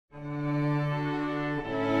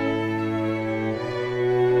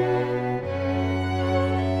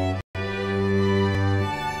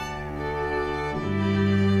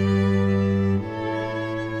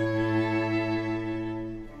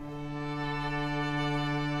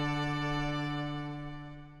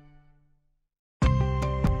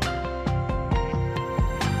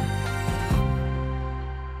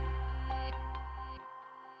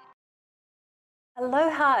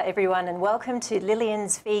Aloha everyone and welcome to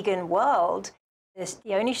Lillian's Vegan World. This is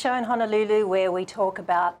the only show in Honolulu where we talk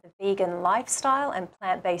about the vegan lifestyle and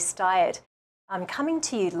plant-based diet. I'm coming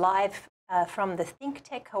to you live from the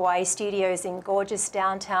ThinkTech Hawaii studios in gorgeous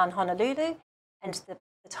downtown Honolulu, and the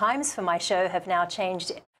times for my show have now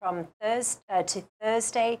changed from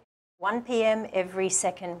Thursday, 1 p.m. every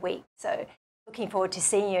second week. So looking forward to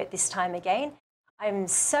seeing you at this time again. I'm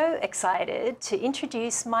so excited to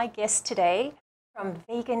introduce my guest today from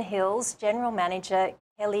Vegan Hills, General Manager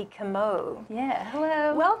Kellee Comeau. Yeah,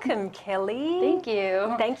 hello. Welcome, Kellee. Thank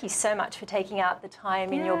you. Thank you so much for taking out the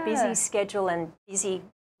time in your busy schedule and busy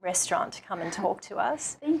restaurant to come and talk to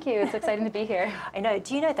us. Thank you. It's exciting to be here. I know.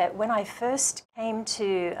 Do you know that when I first came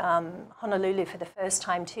to Honolulu for the first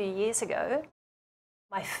time 2 years ago,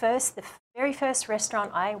 the very first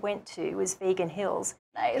restaurant I went to was Vegan Hills.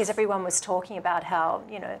 Nice. Because everyone was talking about how,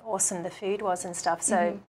 you know, awesome the food was and stuff.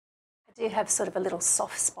 So I do have sort of a little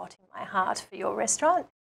soft spot in my heart for your restaurant.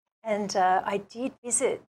 And I did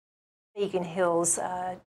visit Vegan Hills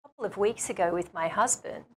a couple of weeks ago with my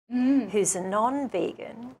husband, who's a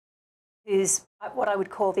non-vegan, who's what I would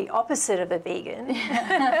call the opposite of a vegan.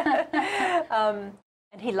 And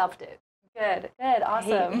he loved it. Good,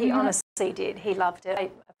 awesome. He honestly did. He loved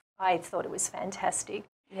it. I thought it was fantastic.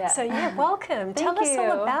 Yeah. So yeah, welcome. Tell us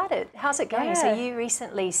all about it. How's it going? Yeah. So you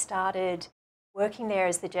recently started working there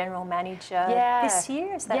as the general manager this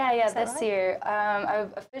year? Is that this right? year. I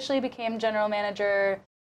officially became general manager,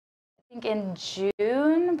 I think in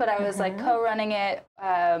June, but I was like co-running it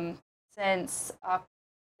since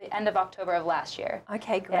the end of October of last year.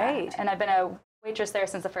 Okay, great. Yeah. And I've been a waitress there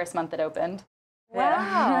since the first month it opened.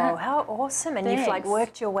 Wow, how awesome. And you've like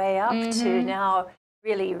worked your way up to now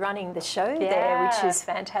really running the show there, which is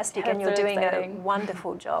fantastic. That's and you're so doing exciting. a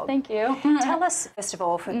wonderful job. Thank you. Tell us, first of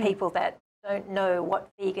all, for people that don't know what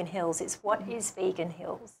Vegan Hills is, what is Vegan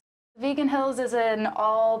Hills? Vegan Hills is an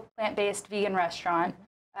all plant-based vegan restaurant.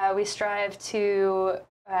 We strive to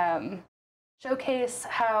showcase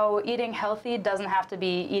how eating healthy doesn't have to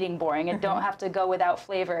be eating boring. It don't have to go without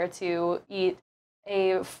flavor to eat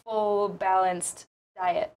a full, balanced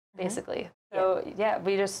diet, basically. So yeah,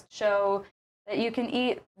 we just show that you can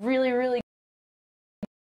eat really, really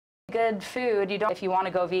good food. You don't, if you want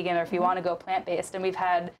to go vegan or if you want to go plant-based. And we've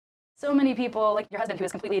had so many people, like your husband, who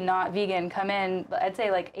is completely not vegan, come in. I'd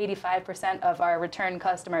say like 85% of our return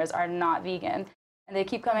customers are not vegan. And they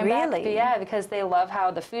keep coming back. Yeah, because they love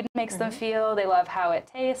how the food makes them feel. They love how it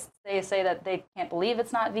tastes. They say that they can't believe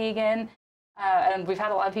it's not vegan. And we've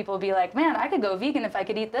had a lot of people be like, man, I could go vegan if I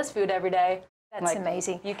could eat this food every day. That's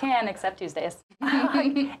amazing. You can, except Tuesdays.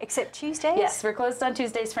 Except Tuesdays? Yes, we're closed on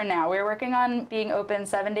Tuesdays for now. We're working on being open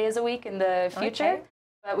 7 days a week in the future,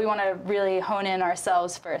 but we want to really hone in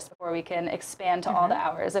ourselves first before we can expand to all the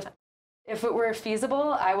hours. If it were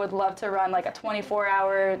feasible, I would love to run like a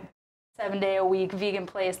 24-hour, 7-day-a-week vegan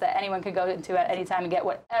place that anyone could go into at any time and get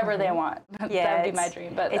whatever they want. Yeah, that would be my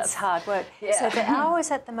dream. But it's hard work. Yeah. So the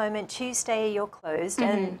hours at the moment, Tuesday you're closed,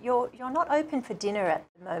 and you're not open for dinner at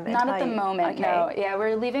the moment. Not at the moment, no. Yeah,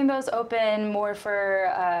 we're leaving those open more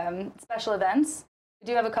for special events. We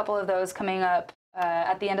do have a couple of those coming up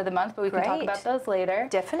at the end of the month, but we can talk about those later.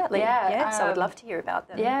 Definitely. Yeah. So I would love to hear about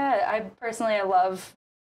them. Yeah, I love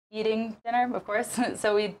eating dinner, of course.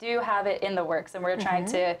 So we do have it in the works, and we're trying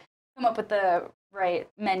to come up with the right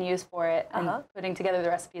menus for it and putting together the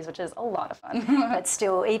recipes, which is a lot of fun. But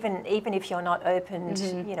still, even if you're not opened,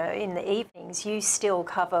 you know, in the evenings, you still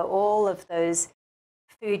cover all of those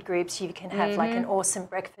food groups. You can have like an awesome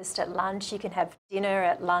breakfast at lunch. You can have dinner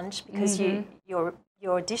at lunch because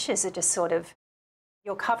your dishes are just sort of,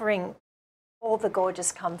 you're covering all the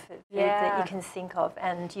gorgeous comfort food that you can think of,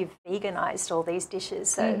 and you've veganized all these dishes.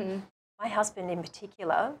 So my husband in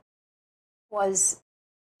particular was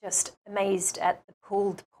just amazed at the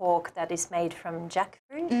pulled pork that is made from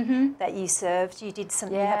jackfruit that you served. You did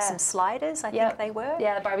some, you have some sliders, I think they were.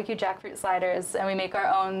 Yeah, the barbecue jackfruit sliders, and we make our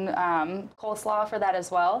own coleslaw for that as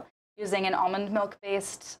well, using an almond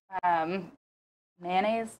milk-based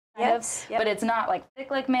mayonnaise, kind of. But it's not like thick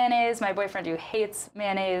like mayonnaise. My boyfriend who hates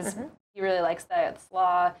mayonnaise, he really likes that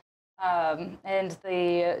slaw. And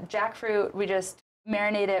the jackfruit, we just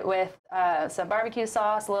marinate it with some barbecue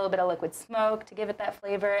sauce, a little bit of liquid smoke to give it that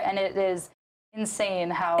flavor, and it is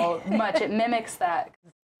insane how much it mimics that.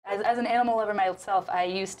 As an animal lover myself, I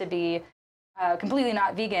used to be completely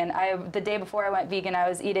not vegan. The day before I went vegan, I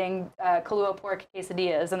was eating Kahlua pork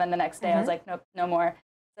quesadillas, and then the next day I was like, nope, no more.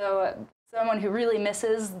 So someone who really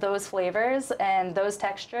misses those flavors and those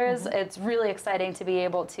textures, it's really exciting to be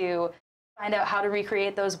able to find out how to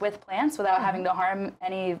recreate those with plants without having to harm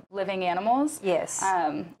any living animals. Yes.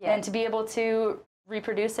 And to be able to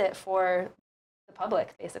reproduce it for the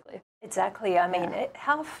public, basically. Exactly. I mean,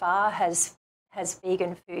 how far has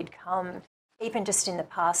vegan food come, even just in the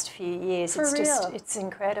past few years? It's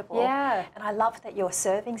incredible. Yeah. And I love that you're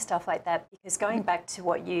serving stuff like that, because going back to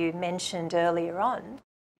what you mentioned earlier on,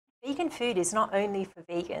 vegan food is not only for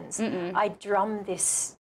vegans. I drum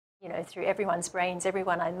this, you know, through everyone's brains,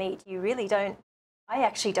 everyone I meet. I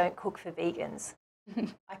actually don't cook for vegans.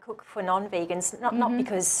 I cook for non-vegans, not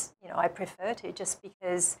because, you know, I prefer to, just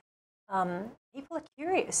because people are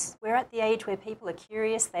curious. We're at the age where people are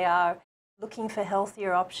curious. They are looking for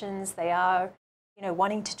healthier options. They are, you know,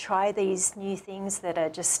 wanting to try these new things that are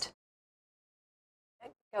just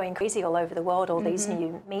going crazy all over the world, all these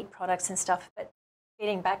new meat products and stuff. But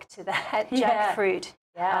getting back to that jackfruit,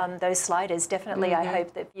 those sliders, definitely I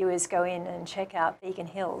hope that viewers go in and check out Vegan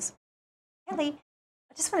Hills. Kellee,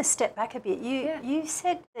 I just want to step back a bit. You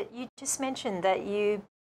said that you just mentioned that you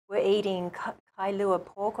were eating kailua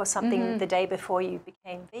pork or something the day before you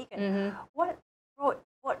became vegan.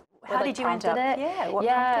 How did you end up? What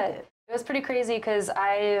prompted it? It was pretty crazy, because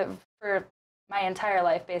for my entire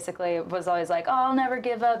life, basically, was always like, oh, I'll never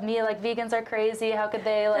give up meat. Like, vegans are crazy. How could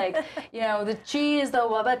they, like, you know, the cheese, though,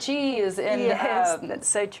 what about cheese? And that's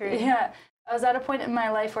so true. Yeah. I was at a point in my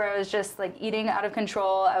life where I was just, like, eating out of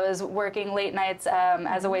control. I was working late nights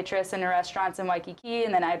as a waitress in restaurants in Waikiki,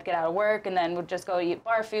 and then I'd get out of work and then would just go eat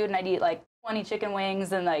bar food, and I'd eat, like, 20 chicken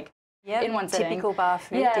wings and, like, in one sitting. Typical bar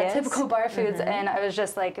food. Yeah, typical bar foods. And I was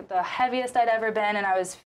just, like, the heaviest I'd ever been, and I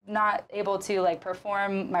was not able to, like,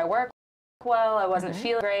 perform my work well. I wasn't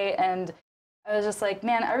feeling great, and I was just like,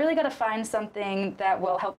 man, I really got to find something that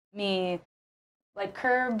will help me, like,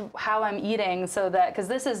 curb how I'm eating, so that, because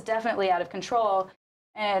this is definitely out of control.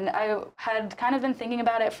 And I had kind of been thinking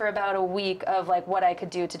about it for about a week of, like, what I could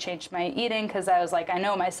do to change my eating, because I was like, I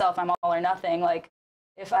know myself, I'm all or nothing. Like,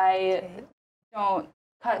 if I don't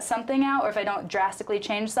cut something out, or if I don't drastically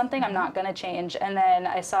change something, I'm not going to change. And then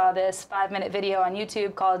I saw this 5-minute video on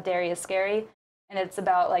YouTube called Dairy is Scary. And it's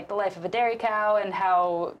about, like, the life of a dairy cow and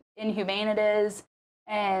how inhumane it is.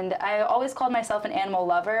 And I always called myself an animal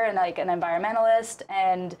lover and, like, an environmentalist.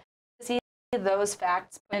 And to see those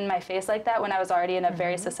facts in my face like that when I was already in a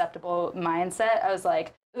very susceptible mindset, I was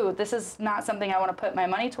like, ooh, this is not something I want to put my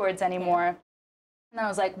money towards anymore. And then I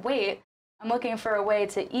was like, wait, I'm looking for a way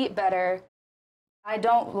to eat better. I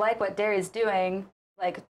don't like what dairy's doing,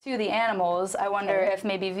 like, to the animals. I wonder if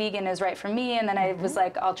maybe vegan is right for me. And then I was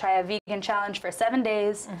like, I'll try a vegan challenge for 7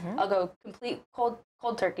 days. I'll go complete cold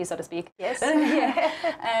turkey, so to speak. Yes.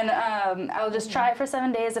 And I'll just try it for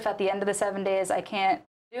 7 days. If at the end of the 7 days I can't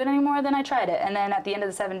do it anymore, then I tried it. And then at the end of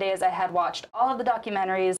the 7 days, I had watched all of the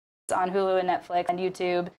documentaries on Hulu and Netflix and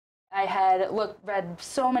YouTube. I had read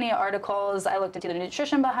so many articles. I looked into the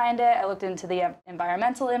nutrition behind it. I looked into the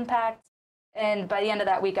environmental impact. And by the end of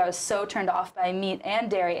that week, I was so turned off by meat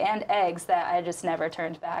and dairy and eggs that I just never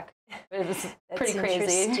turned back. It was pretty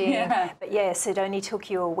crazy. Yeah. But yes, it only took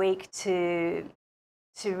you a week to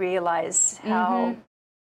realize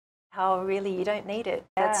how really you don't need it.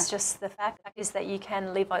 That's just the fact is that you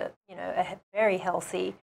can live a very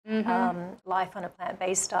healthy life on a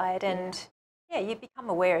plant-based diet, and you become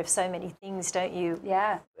aware of so many things, don't you?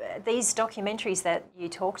 Yeah. These documentaries that you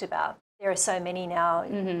talked about, there are so many now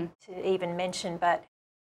to even mention, but,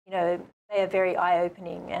 you know, they are very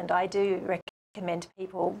eye-opening, and I do recommend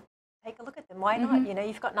people take a look at them. Why not? You know,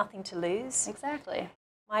 you've got nothing to lose. Exactly.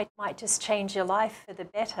 Might just change your life for the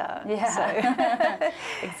better. Yeah, so.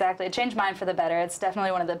 Exactly. It changed mine for the better. It's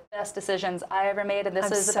definitely one of the best decisions I ever made, and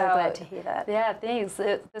I'm so glad to hear that. Yeah, thanks.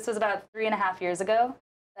 This was about 3.5 years ago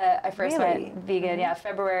that I first went vegan. Yeah,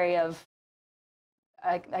 February of,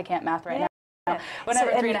 I can't math right now.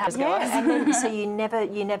 Whenever 3.5 years ago. And then, so you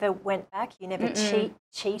never went back. You never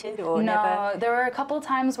cheated or no. There were a couple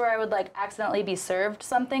times where I would, like, accidentally be served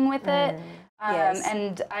something with it,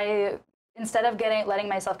 and I, instead of letting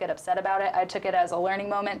myself get upset about it, I took it as a learning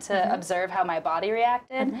moment to observe how my body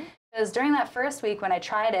reacted. Because during that first week when I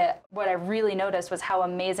tried it, what I really noticed was how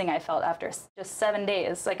amazing I felt after just 7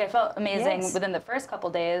 days. Like, I felt amazing within the first couple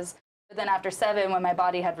days, but then after 7, when my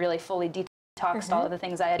body had really fully detoxed all of the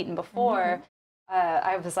things I had eaten before,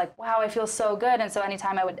 I was like, wow, I feel so good. And so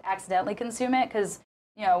anytime I would accidentally consume it, because,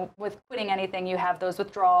 you know, with quitting anything, you have those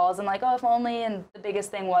withdrawals and, like, oh, if only. And the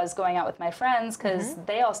biggest thing was going out with my friends, because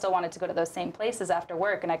they all still wanted to go to those same places after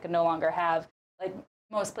work, and I could no longer have, like,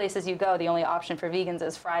 most places you go, the only option for vegans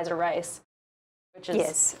is fries or rice, which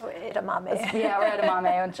is edamame. Yeah, or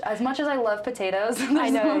edamame. Which, as much as I love potatoes, I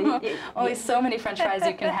know only so many French fries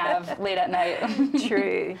you can have late at night.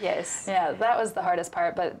 True. Yes. Yeah, that was the hardest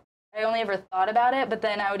part, but I only ever thought about it, but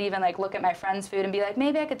then I would even like look at my friend's food and be like,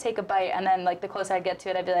 maybe I could take a bite, and then like the closer I'd get to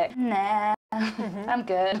it, I'd be like, nah, I'm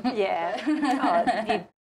good. Yeah.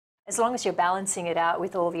 As long as you're balancing it out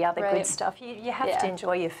with all the other good stuff, you have to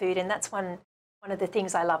enjoy your food, and that's one of the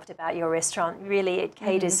things I loved about your restaurant. Really, it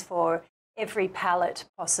caters for every palate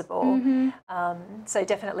possible. So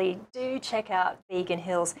definitely do check out Vegan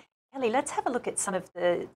Hills. Kellee, let's have a look at some of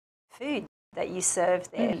the food that you serve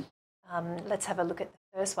there. Let's have a look at the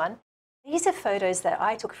first one. These are photos that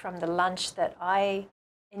I took from the lunch that I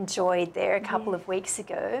enjoyed there a couple of weeks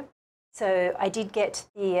ago. So I did get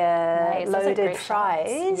the loaded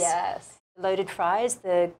fries. Yes. Loaded fries,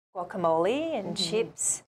 the guacamole and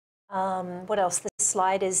chips. What else? The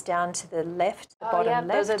sliders down to the left, the bottom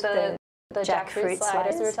left. Those are the jackfruit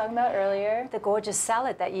sliders we were talking about earlier. The gorgeous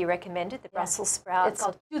salad that you recommended, the Brussels sprouts. It's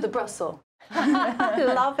called To the Brussels. I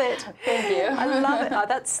love it. Thank you. I love it. Oh,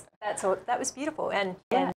 that's all. That was beautiful. And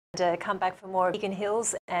come back for more Vegan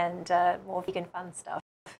Hills and more vegan fun stuff.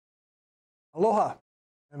 Aloha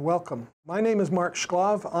and welcome. My name is Mark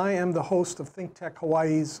Shklov. I am the host of ThinkTech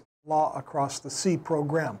Hawaii's Law Across the Sea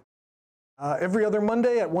program. Every other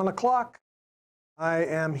Monday at 1 o'clock, I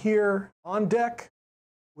am here on deck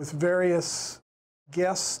with various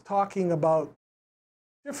guests talking about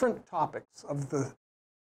different topics of the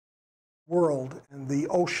world and the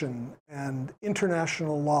ocean and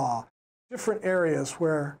international law, different areas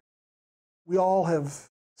where we all have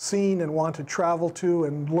seen and want to travel to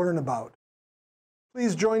and learn about.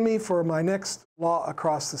 Please join me for my next Law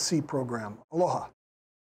Across the Sea program. Aloha.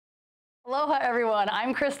 Aloha, everyone.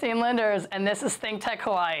 I'm Christine Linders, and this is ThinkTech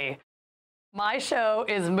Hawaii. My show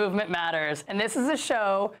is Movement Matters, and this is a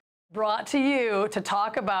show brought to you to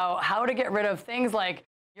talk about how to get rid of things like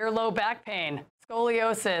your low back pain,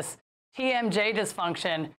 scoliosis, TMJ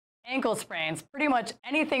dysfunction, ankle sprains, pretty much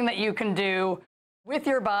anything that you can do with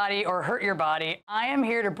your body or hurt your body. I am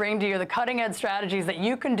here to bring to you the cutting-edge strategies that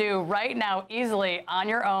you can do right now easily on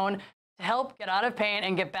your own to help get out of pain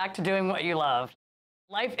and get back to doing what you love.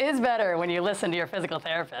 Life is better when you listen to your physical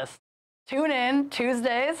therapist. Tune in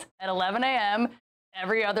Tuesdays at 11 a.m.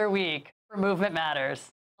 every other week for Movement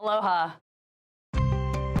Matters. Aloha.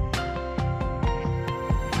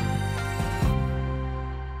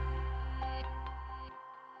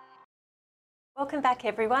 Welcome back,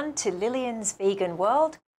 everyone, to Lillian's Vegan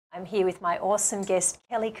World. I'm here with my awesome guest,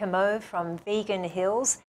 Kellee Comeau from Vegan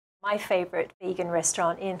Hills, my favorite vegan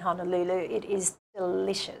restaurant in Honolulu. It is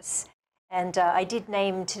delicious. And I did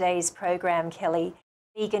name today's program, Kellee,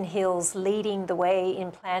 Vegan Hills Leading the Way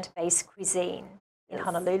in Plant-Based Cuisine in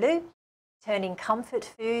Honolulu, turning comfort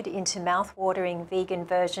food into mouth-watering vegan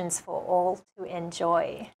versions for all to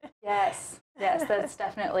enjoy. Yes, that's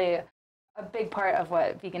definitely a big part of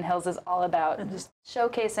what Vegan Hills is all about, just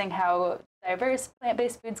showcasing how diverse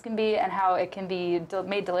plant-based foods can be and how it can be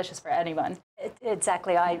made delicious for anyone.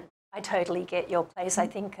 Exactly. I totally get your place. I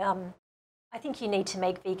think you need to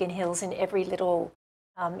make Vegan Hills in every little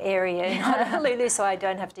area in Honolulu, so I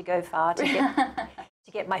don't have to go far to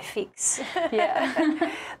get my fix.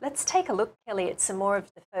 Yeah. Let's take a look, Kellee, at some more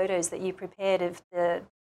of the photos that you prepared of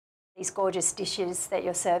these gorgeous dishes that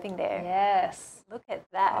you're serving there. Yes. Look at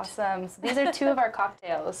that. Awesome. So these are two of our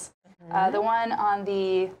cocktails. The one on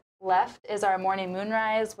the left is our morning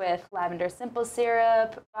moonrise with lavender simple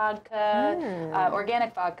syrup, vodka,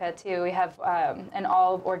 organic vodka too. We have an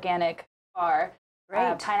all organic bar.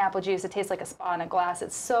 Pineapple juice. It tastes like a spa in a glass.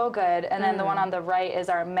 It's so good. And then the one on the right is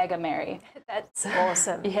our Mega Mary. That's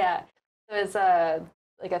awesome. Yeah. So it's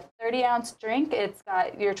like a 30-ounce drink. It's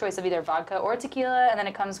got your choice of either vodka or tequila, and then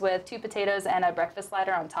it comes with 2 potatoes and a breakfast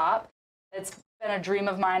slider on top. It's been a dream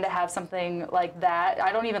of mine to have something like that.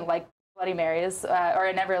 I don't even like Bloody Marys, or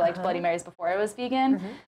I never liked Bloody Marys before I was vegan.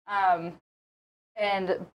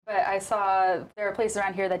 But I saw there are places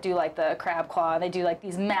around here that do like the crab claw, and they do like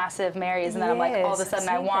these massive Marys, and then I'm like, all of a sudden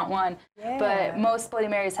I want one. Yeah. But most Bloody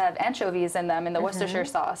Marys have anchovies in them in the Worcestershire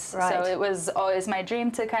sauce. Right. So it was always my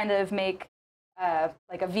dream to kind of make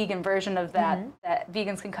like a vegan version of that, that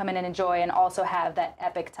vegans can come in and enjoy, and also have that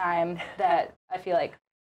epic time that I feel like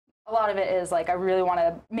a lot of it is like I really want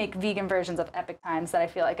to make vegan versions of epic times that I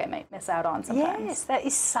feel like I might miss out on sometimes. Yes, that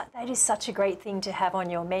is such a great thing to have on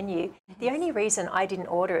your menu. The only reason I didn't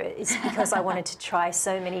order it is because I wanted to try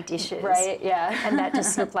so many dishes. Right, yeah. And that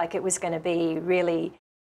just looked like it was going to be really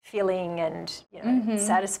filling and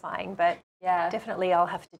satisfying. But yeah, definitely I'll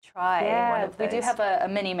have to try one of those. We do have a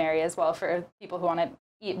mini Mary as well for people who want to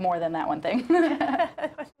eat more than that one thing.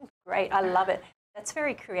 Great, I love it. That's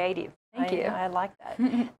very creative. Thank you. I like that.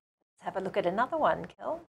 Let's have a look at another one,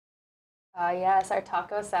 Kel. Yes, our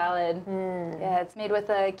taco salad. Yeah, it's made with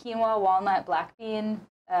a quinoa, walnut, black bean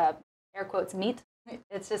air quotes, meat.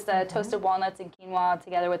 It's just toasted walnuts and quinoa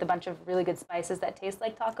together with a bunch of really good spices that taste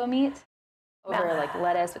like taco meat over like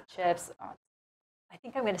lettuce with chips. Oh. I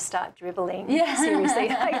think I'm going to start dribbling. Yeah. Seriously.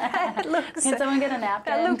 Like, Can someone get a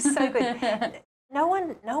napkin? That looks so good.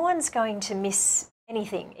 No one's going to miss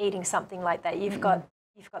anything eating something like that. You've got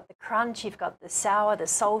the crunch, you've got the sour, the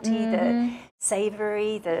salty, the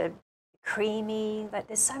savory, the creamy. Like,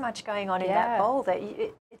 there's so much going on in that bowl that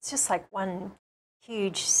it's just like one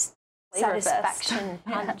huge satisfaction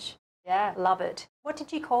punch. Yeah. Love it. What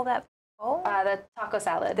did you call that bowl? The taco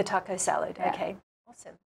salad. The taco salad. Yeah. Okay.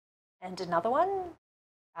 Awesome. And another one?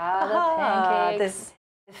 The pancakes.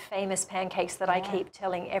 The famous pancakes that I keep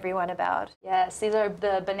telling everyone about. Yes, these are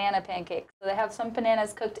the banana pancakes. So they have some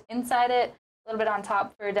bananas cooked inside it, a little bit on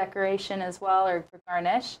top for decoration as well, or for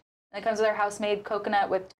garnish. And it comes with our house-made coconut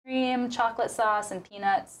whipped cream, chocolate sauce, and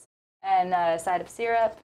peanuts, and a side of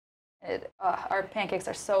syrup. Our pancakes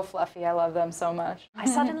are so fluffy. I love them so much. I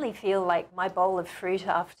suddenly feel like my bowl of fruit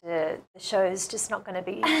after the show is just not going to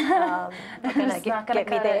be not going to get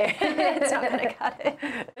me there. It's not going to cut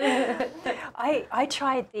it. I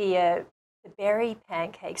tried the berry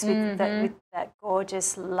pancakes with that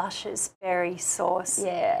gorgeous, luscious berry sauce.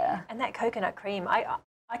 Yeah. And that coconut cream.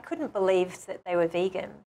 I couldn't believe that they were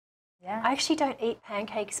vegan. Yeah. I actually don't eat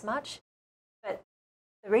pancakes much, but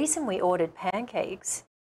the reason we ordered pancakes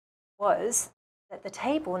was that the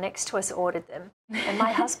table next to us ordered them, and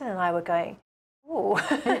my husband and I were going, "Oh,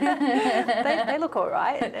 they look all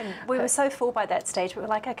right." And we were so full by that stage, we were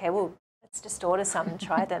like, "Okay, well, let's just order some and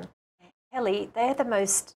try them." Kellee, they're the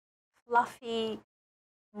most fluffy,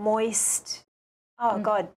 moist,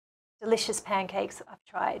 delicious pancakes I've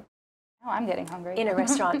tried. Oh, I'm getting hungry. In a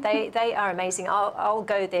restaurant. They are amazing. I'll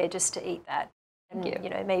go there just to eat that. And, Thank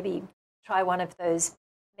you. Maybe try one of those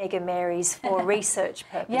Mega Marys for research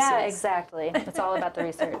purposes. Yeah, exactly. It's all about the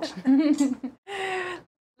research.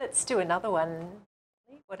 Let's do another one.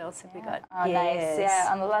 What else have we got? Oh, nice. Yeah,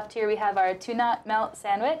 on the left here we have our tuna melt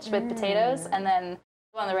sandwich with potatoes, and then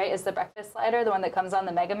the one on the right is the breakfast slider, the one that comes on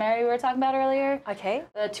the Mega Mary we were talking about earlier. Okay.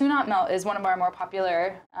 The tuna melt is one of our more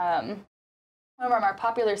popular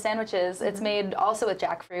sandwiches. It's made also with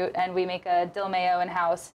jackfruit, and we make a dill mayo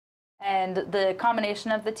in-house. And the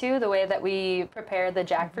combination of the two, the way that we prepare the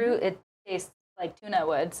jackfruit, it tastes like tuna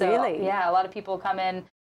would. So, really? Yeah, a lot of people come in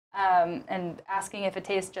and asking if it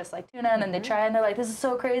tastes just like tuna, and then they try it, and they're like, this is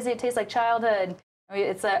so crazy, it tastes like childhood.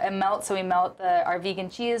 It's a melt, so we melt our vegan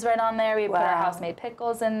cheese right on there. We put our house-made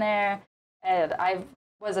pickles in there. And I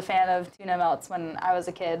was a fan of tuna melts when I was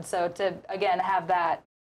a kid. So to, again, have that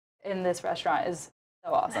in this restaurant is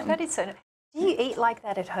so awesome. That is so nice. Do you eat like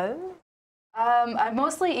that at home? I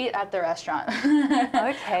mostly eat at the restaurant.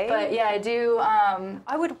 Okay. But yeah, I do.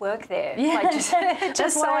 I would work there. Yeah, like just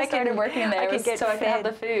that's so why I started working there, so I can have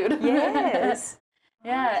the food. Yes.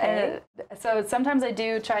 Yeah, Okay. and so sometimes I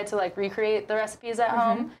do try to like recreate the recipes at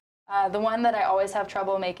home. The one that I always have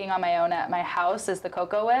trouble making on my own at my house is the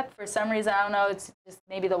cocoa whip. For some reason, I don't know, it's just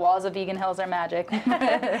maybe the walls of Vegan Hills are magic.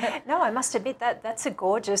 No, I must admit that's a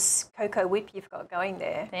gorgeous cocoa whip you've got going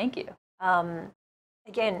there. Thank you.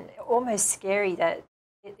 Again, almost scary that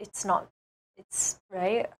it's not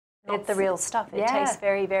the real stuff. It tastes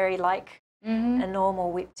very, very like a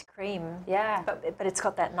normal whipped cream. Yeah. But it's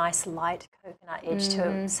got that nice light coconut edge to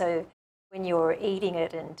it. So when you're eating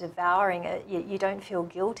it and devouring it, you don't feel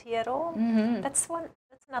guilty at all. That's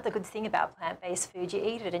another good thing about plant-based food. You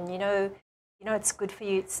eat it and you know it's good for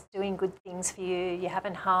you. It's doing good things for you. You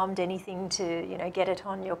haven't harmed anything to get it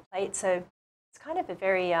on your plate. So it's kind of a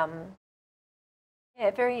very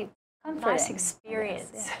very nice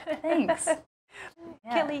experience. Yeah. Thanks.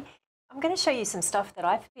 Kellee, I'm going to show you some stuff that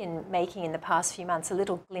I've been making in the past few months, a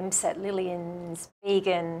little glimpse at Lillian's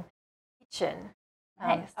vegan kitchen.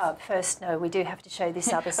 Nice. First, no, we do have to show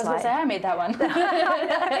this other slide. I was going to say, I made that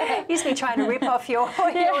one. He's been trying to rip off your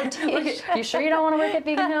dish. You sure you don't want to work at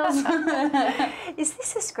Vegan Hills? Is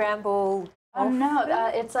this a scrambled? Oh, no,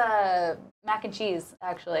 it's a mac and cheese,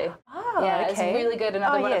 actually. Oh, yeah, okay. It's really good.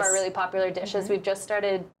 Another one of our really popular dishes. We've just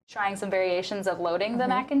started trying some variations of loading the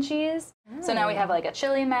mac and cheese. So now we have like a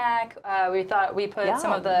chili mac. We thought we put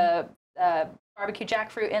some of the barbecue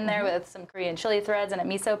jackfruit in there with some Korean chili threads and a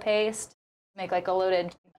miso paste. Make like a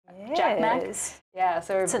loaded Jack Mac. Yeah,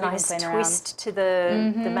 so it's a nice twist to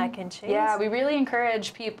the mac and cheese. Yeah, we really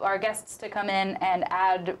encourage our guests to come in and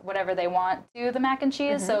add whatever they want to the mac and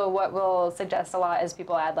cheese. So what we'll suggest a lot is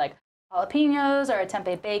people add like jalapenos or a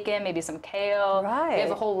tempeh bacon, maybe some kale. Right. We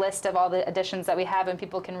have a whole list of all the additions that we have, and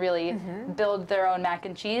people can really build their own mac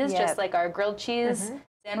and cheese, just like our grilled cheese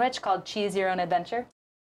sandwich called Cheese Your Own Adventure.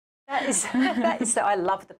 That is I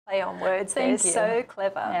love the play on words. They're so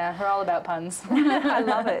clever. Yeah, we're all about puns. I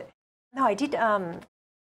love it. No, I did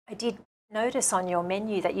notice on your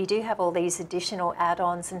menu that you do have all these additional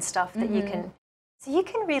add-ons and stuff that you can, so you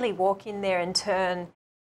can really walk in there and turn,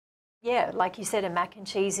 like you said, a mac and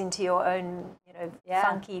cheese into your own,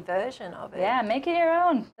 funky version of it. Yeah, make it your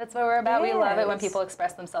own. That's what we're about. Yes. We love it when people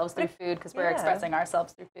express themselves through food because we're expressing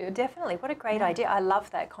ourselves through food. Definitely. What a great idea. I love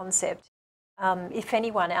that concept. If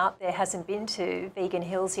anyone out there hasn't been to Vegan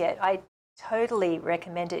Hills yet, I totally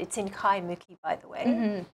recommend it. It's in Kaimuki, by the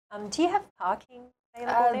way. Do you have parking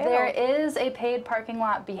available there? There is a paid parking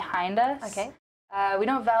lot behind us. Okay. We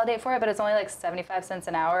don't validate for it, but it's only like 75 cents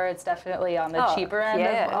an hour. It's definitely on the cheaper end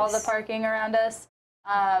of all the parking around us.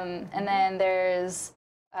 And then there's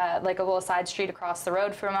like a little side street across the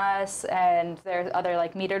road from us, and there's other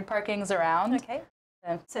like metered parkings around. Okay.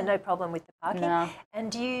 So no problem with the parking. No.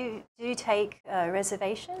 And do you take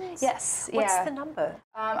reservations? Yes. What's the number?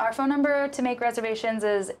 Our phone number to make reservations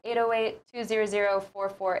is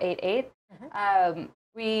 808-200-4488.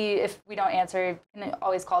 If we don't answer, you can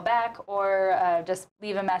always call back or just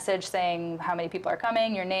leave a message saying how many people are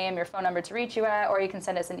coming, your name, your phone number to reach you at, or you can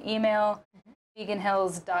send us an email,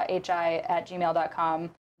 veganhills.hi@gmail.com. I'm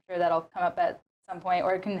sure that'll come up at some point,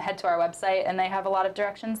 or you can head to our website, and they have a lot of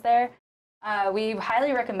directions there. We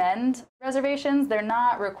highly recommend reservations. They're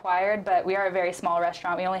not required, but we are a very small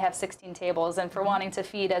restaurant. We only have 16 tables, and for wanting to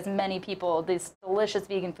feed as many people this delicious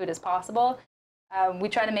vegan food as possible, we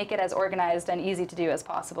try to make it as organized and easy to do as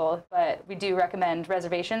possible, but we do recommend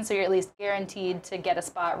reservations, so you're at least guaranteed to get a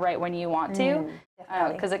spot right when you want to,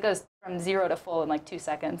 because it goes from 0 to full in like 2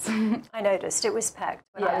 seconds. I noticed it was packed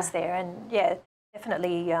when I was there, and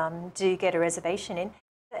definitely do get a reservation in.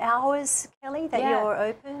 The hours, Kellee, that you're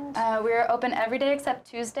open? We're open every day except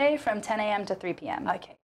Tuesday from 10 a.m. to 3 p.m.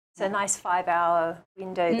 Okay, so a nice 5-hour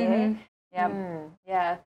window there.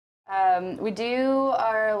 Yeah. We do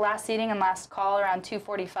our last seating and last call around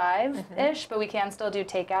 2:45-ish, but we can still do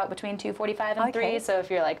takeout between 2:45 and 3. So if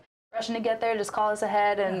you're like rushing to get there, just call us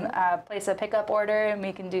ahead and place a pickup order, and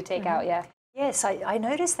we can do takeout. Yes, I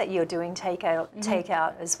noticed that you're doing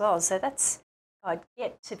takeout as well. So that's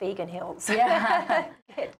get to Vegan Hills.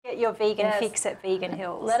 Get your vegan fix at Vegan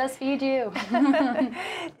Hills. Let us feed you.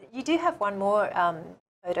 You do have one more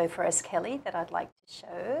photo for us, Kellee, that I'd like to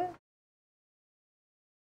show.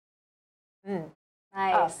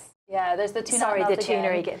 Nice. Yeah, there's the tuna. Sorry, the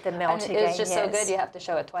tuna get the melt again. It's just so good you have to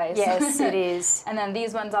show it twice. Yes, it is. And then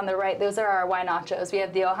these ones on the right, those are our wine nachos. We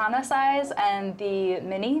have the Ohana size and the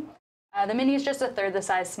mini. The mini is just a third the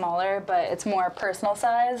size smaller, but it's more personal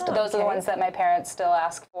sized. Those are the ones that my parents still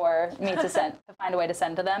ask for me to send, to find a way to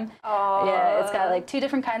send to them. Yeah, it's got like 2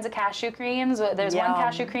 different kinds of cashew creams. There's one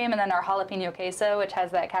cashew cream and then our jalapeno queso, which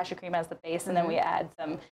has that cashew cream as the base, and then we add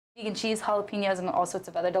some vegan cheese, jalapenos, and all sorts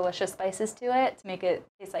of other delicious spices to it to make it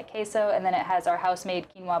taste like queso, and then it has our house-made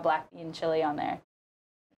quinoa black bean chili on there.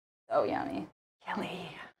 So yummy.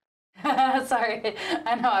 Kellee. Sorry,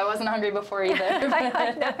 I know I wasn't hungry before either.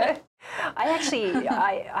 I know.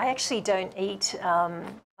 I actually don't eat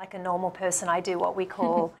like a normal person. I do what we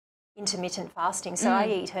call intermittent fasting. So I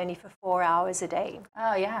eat only for 4 hours a day.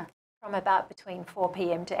 Oh yeah. From about between 4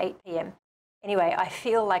 p.m. to 8 p.m. Anyway, I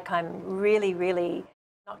feel like I'm really, really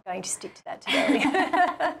not going to stick to that today.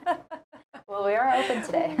 Well, we are open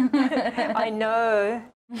today. I know.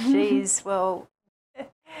 Jeez. Well,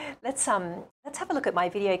 let's have a look at my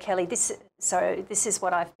video, Kellee. This is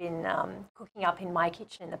what I've been cooking up in my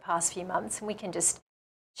kitchen in the past few months, and we can just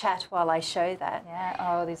chat while I show that. Yeah.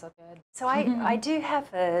 Oh, these look good. So I do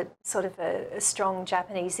have a sort of a strong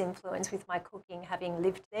Japanese influence with my cooking, having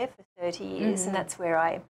lived there for 30 years, and that's where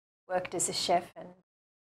I worked as a chef and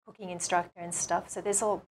cooking instructor and stuff. So there's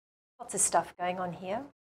lots of stuff going on here.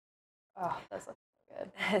 Oh, those look so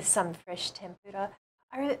good. Some fresh tempura.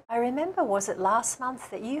 I remember, was it last month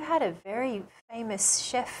that you had a very famous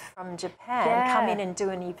chef from Japan come in and do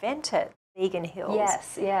an event at Vegan Hills?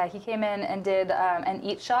 Yes, yeah. He came in and did an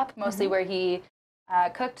eat shop, mostly where he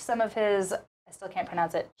cooked some of his, I still can't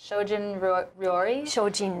pronounce it, Shojin Ryori.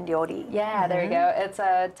 Shojin Ryori. Yeah, there you go. It's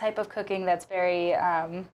a type of cooking that's very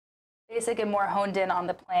basic and more honed in on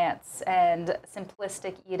the plants and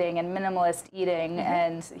simplistic eating and minimalist eating.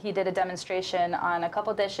 And he did a demonstration on a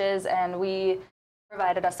couple dishes, and we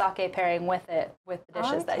provided a sake pairing with it, with the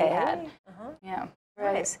dishes that he had. Yeah.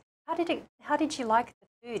 Right. How did you like the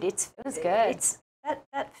food? It was good.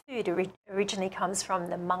 That food originally comes from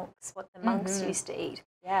the monks, what the monks used to eat.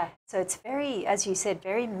 Yeah. So it's very, as you said,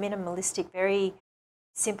 very minimalistic, very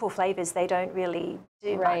simple flavors, they don't really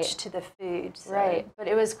do much to the food. So. Right, but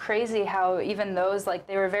it was crazy how even those, like,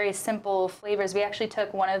 they were very simple flavors. We actually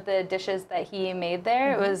took one of the dishes that he made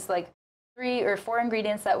there. It was like 3 or 4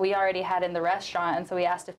 ingredients that we already had in the restaurant, and so we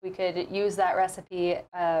asked if we could use that recipe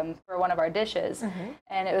for one of our dishes.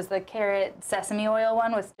 And it was the carrot sesame oil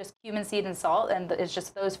one with just cumin seed and salt, and it's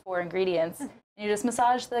just those 4 ingredients. And you just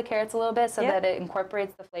massage the carrots a little bit so that it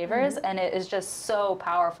incorporates the flavors, and it is just so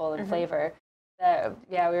powerful in flavor.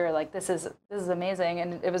 Yeah, we were like, this is amazing,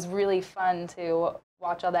 and it was really fun to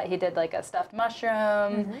watch all that. He did like a stuffed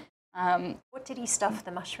mushroom. What did he stuff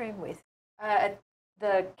the mushroom with?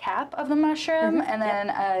 The cap of the mushroom, and then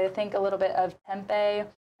I think a little bit of tempeh.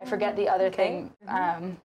 I forget the other thing. I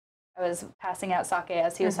was passing out sake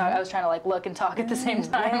as he was talking. I was trying to like look and talk at the same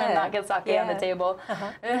time and not get sake on the table.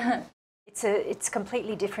 It's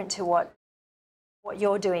completely different to what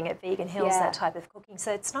you're doing at Vegan Hills, that type of cooking.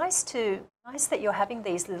 So it's nice that you're having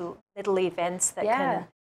these little events that can,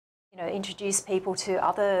 you know, introduce people to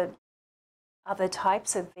other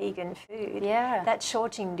types of vegan food. That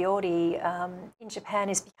shojin ryori in Japan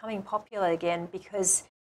is becoming popular again because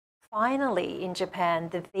finally in Japan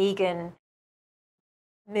the vegan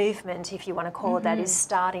movement, if you want to call it that, is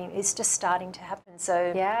just starting to happen.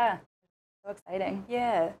 So so exciting.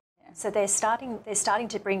 So they're starting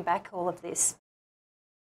to bring back all of this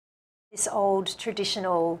old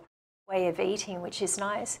traditional way of eating, which is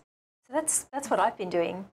nice. So that's what I've been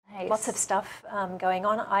doing. Lots of stuff going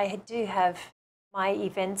on. I do have my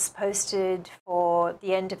events posted for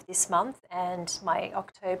the end of this month and my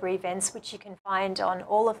October events, which you can find on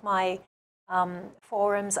all of my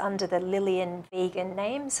forums under the Lillian Vegan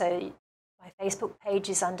name. So my Facebook page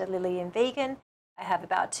is under Lillian Vegan. I have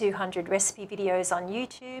about 200 recipe videos on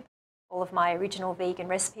YouTube, all of my original vegan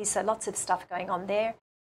recipes, so lots of stuff going on there.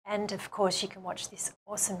 And of course, you can watch this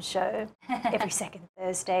awesome show every second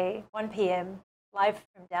Thursday, 1 p.m, live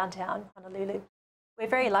from downtown Honolulu. We're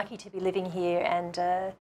very lucky to be living here and,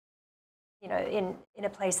 you know, in a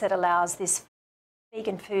place that allows this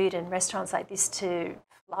vegan food and restaurants like this to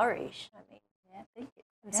flourish. I mean, thank you.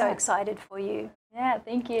 I'm so excited for you.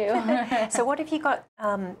 Thank you. So what have you got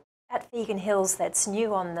at Vegan Hills that's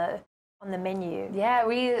new on the menu?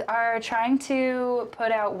 We are trying to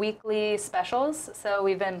put out weekly specials. So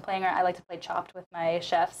we've been playing I like to play Chopped with my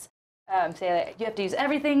chefs. Say like, you have to use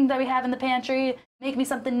everything that we have in the pantry, make me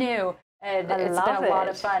something new. And it's been a lot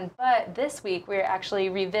of fun. But this week we're actually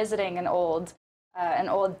revisiting an old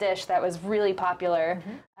dish that was really popular.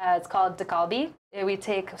 It's called dakalbi. We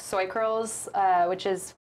take soy curls, which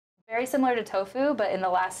is very similar to tofu, but in the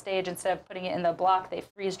last stage, instead of putting it in the block, they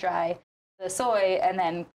freeze dry the soy and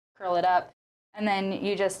then curl it up. And then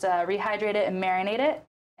you just rehydrate it and marinate it.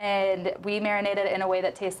 And we marinate it in a way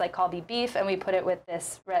that tastes like kalbi beef, and we put it with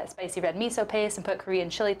this spicy red miso paste and put Korean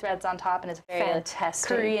chili threads on top, and it's a very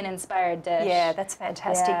Korean-inspired dish. Yeah, that's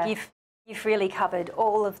fantastic. You've really covered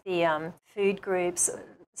all of the food groups,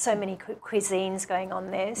 so many cuisines going on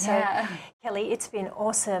there. So, Kellee, it's been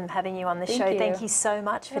awesome having you on the show. Thank you so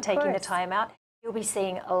much for taking the time out. You'll be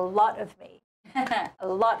seeing a lot of me. A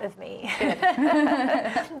lot of me.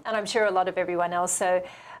 And I'm sure a lot of everyone else. So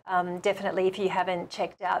definitely, if you haven't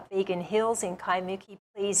checked out Vegan Hills in Kaimuki,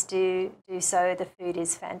 please do so. The food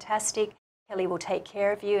is fantastic. Kellee will take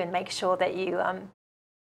care of you and make sure that you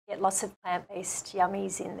get lots of plant-based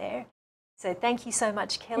yummies in there. So thank you so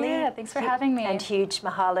much, Kellee. Yeah, thanks for having me. And huge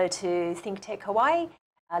mahalo to ThinkTech Hawaii.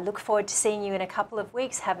 I look forward to seeing you in a couple of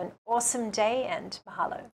weeks. Have an awesome day and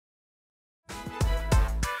mahalo.